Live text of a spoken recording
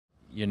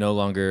You're no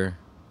longer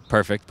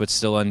perfect, but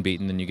still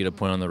unbeaten, and you get a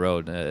point on the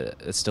road.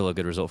 It's still a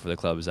good result for the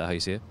club. Is that how you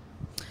see it?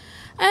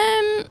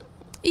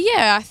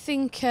 Yeah, I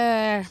think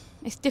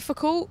it's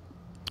difficult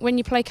when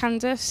you play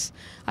Kansas.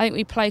 I think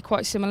we play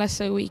quite similar,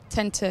 so we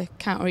tend to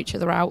counter each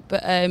other out.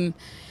 But I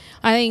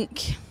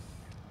think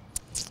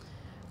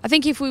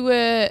if we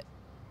were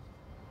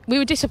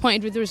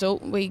disappointed with the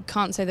result. We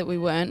can't say that we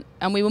weren't.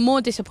 And we were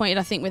more disappointed,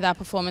 I think, with our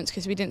performance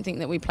because we didn't think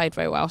that we played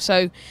very well.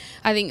 So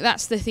I think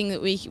that's the thing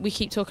that we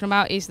keep talking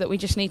about, is that we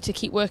just need to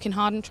keep working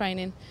hard and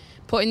training,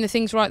 putting the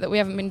things right that we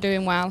haven't been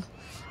doing well.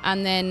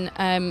 And then,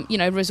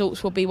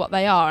 results will be what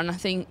they are. And I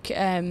think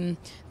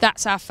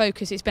that's our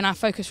focus. It's been our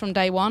focus from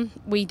day one.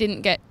 We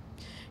didn't get,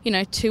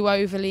 too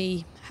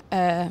overly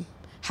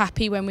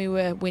happy when we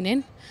were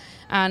winning.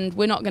 And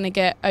we're not going to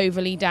get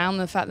overly down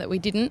the fact that we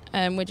didn't.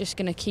 We're just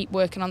going to keep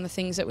working on the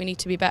things that we need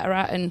to be better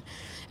at and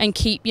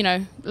keep,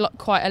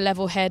 quite a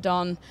level head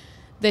on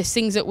there's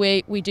things that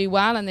we do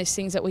well and there's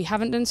things that we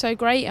haven't done so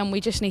great, and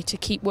we just need to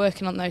keep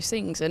working on those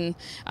things. And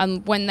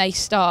when they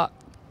start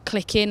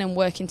clicking and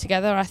working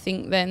together, I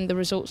think then the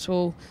results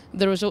will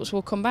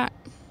come back.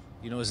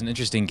 It was an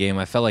interesting game.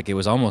 I felt like it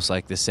was almost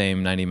like the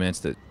same 90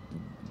 minutes that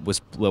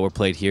were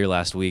played here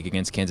last week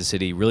against Kansas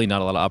City. Really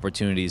not a lot of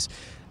opportunities.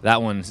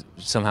 That one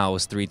somehow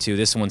was 3-2.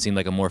 This one seemed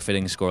like a more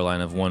fitting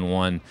scoreline of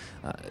 1-1.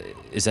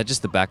 Is that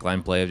just the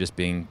backline play of just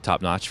being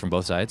top-notch from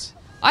both sides?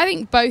 I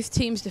think both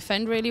teams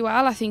defend really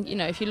well. I think,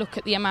 if you look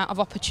at the amount of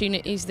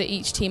opportunities that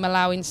each team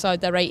allow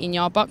inside their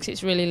 18-yard box,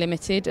 it's really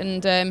limited.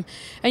 And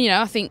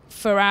I think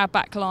for our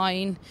back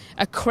line,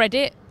 a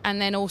credit and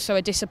then also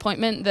a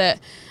disappointment that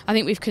I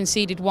think we've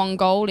conceded one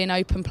goal in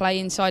open play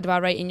inside of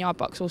our 18-yard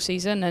box all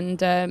season.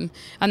 And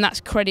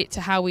that's credit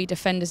to how we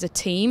defend as a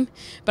team.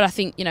 But I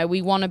think,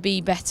 we want to be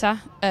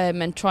better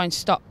and try and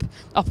stop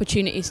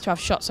opportunities to have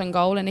shots on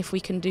goal. And if we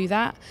can do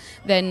that,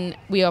 then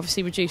we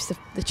obviously reduce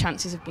the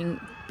chances of being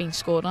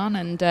scored on,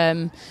 and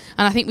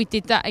I think we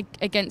did that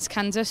against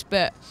Kansas.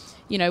 But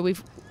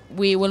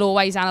we will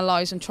always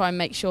analyse and try and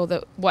make sure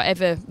that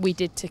whatever we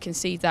did to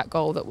concede that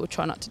goal, that we'll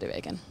try not to do it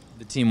again.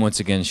 The team once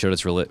again showed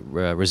its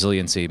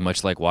resiliency,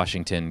 much like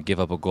Washington.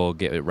 Give up a goal,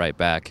 get it right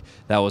back.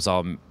 That was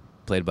all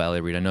played by Ellie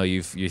Reed. I know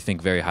you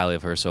think very highly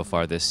of her so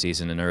far this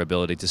season and her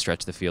ability to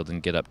stretch the field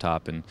and get up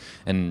top and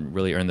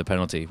really earn the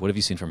penalty. What have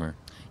you seen from her?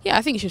 Yeah,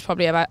 I think she was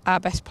probably our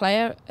best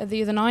player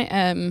the other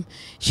night.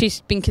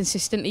 She's been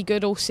consistently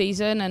good all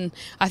season, and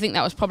I think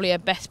that was probably her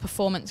best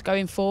performance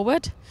going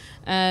forward,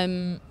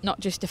 not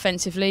just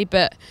defensively.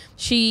 But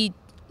she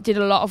did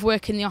a lot of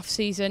work in the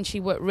off-season. She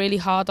worked really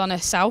hard on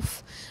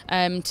herself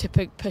to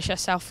push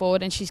herself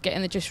forward, and she's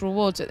getting the just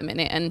rewards at the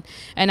minute.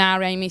 And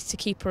our aim is to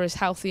keep her as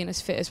healthy and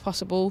as fit as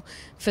possible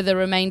for the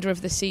remainder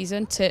of the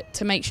season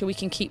to make sure we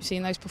can keep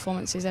seeing those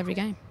performances every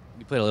game.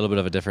 You played a little bit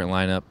of a different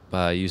lineup,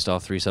 used all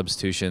three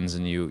substitutions,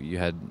 and you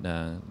had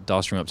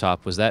Dahlstrom up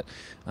top. Was that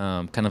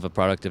kind of a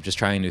product of just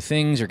trying new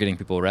things or getting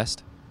people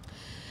rest?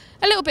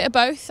 A little bit of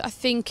both. I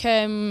think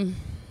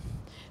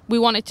we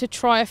wanted to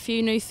try a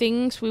few new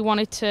things. We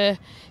wanted to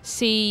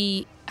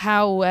see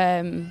how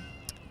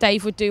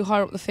Dave would do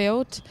higher up the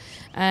field.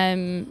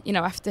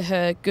 After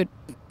her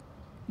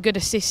good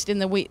assist in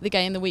the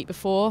game the week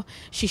before,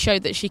 she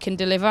showed that she can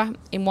deliver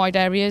in wide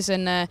areas,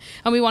 and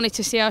we wanted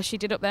to see how she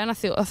did up there, and I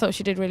thought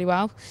she did really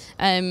well.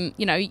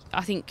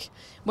 I think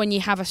when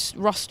you have a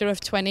roster of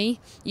 20,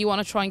 you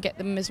want to try and get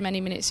them as many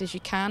minutes as you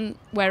can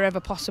wherever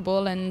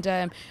possible,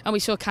 and we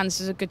saw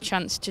Kansas as a good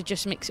chance to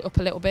just mix it up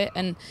a little bit,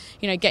 and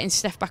getting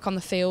Steph back on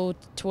the field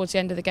towards the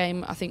end of the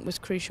game I think was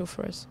crucial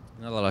for us.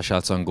 Not a lot of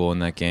shots on goal in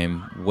that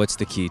game. What's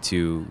the key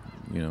to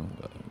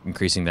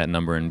increasing that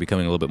number and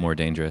becoming a little bit more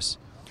dangerous?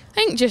 I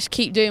think just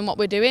keep doing what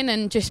we're doing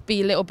and just be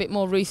a little bit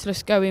more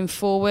ruthless going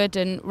forward,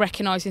 and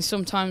recognising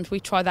sometimes we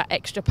try that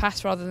extra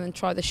pass rather than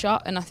try the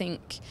shot. And I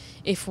think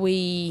if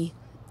we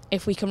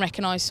can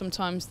recognise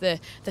sometimes the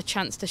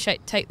chance to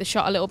take the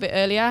shot a little bit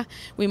earlier,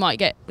 we might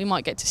get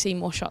to see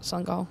more shots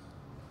on goal.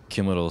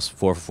 Kim Little's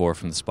 4 for 4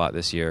 from the spot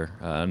this year.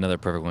 Another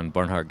perfect one.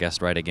 Barnhart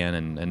guessed right again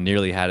and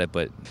nearly had it.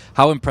 But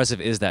how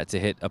impressive is that to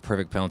hit a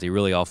perfect penalty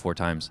really all 4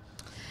 times?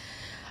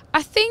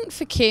 I think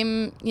for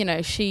Kim,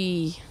 I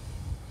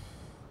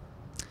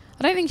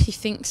don't think she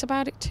thinks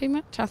about it too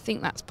much. I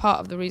think that's part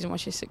of the reason why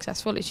she's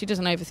successful, is she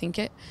doesn't overthink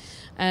it.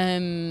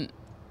 And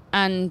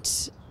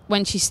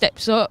when she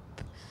steps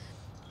up,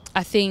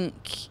 I think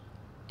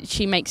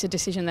she makes a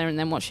decision there and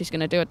then what she's going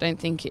to do. I don't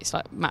think it's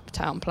like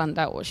mapped out and planned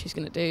out what she's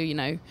going to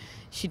do.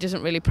 She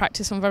doesn't really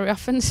practice them very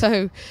often,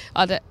 so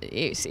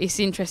it's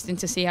interesting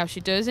to see how she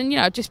does. And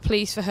just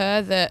pleased for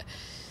her that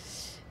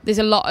there's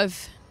a lot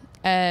of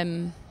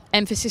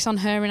emphasis on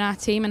her in our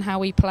team and how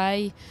we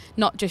play,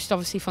 not just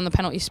obviously from the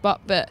penalty spot,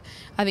 but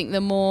I think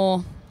the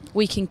more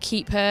we can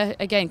keep her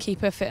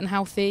fit and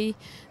healthy,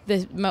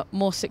 the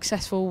more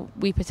successful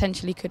we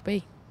potentially could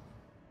be.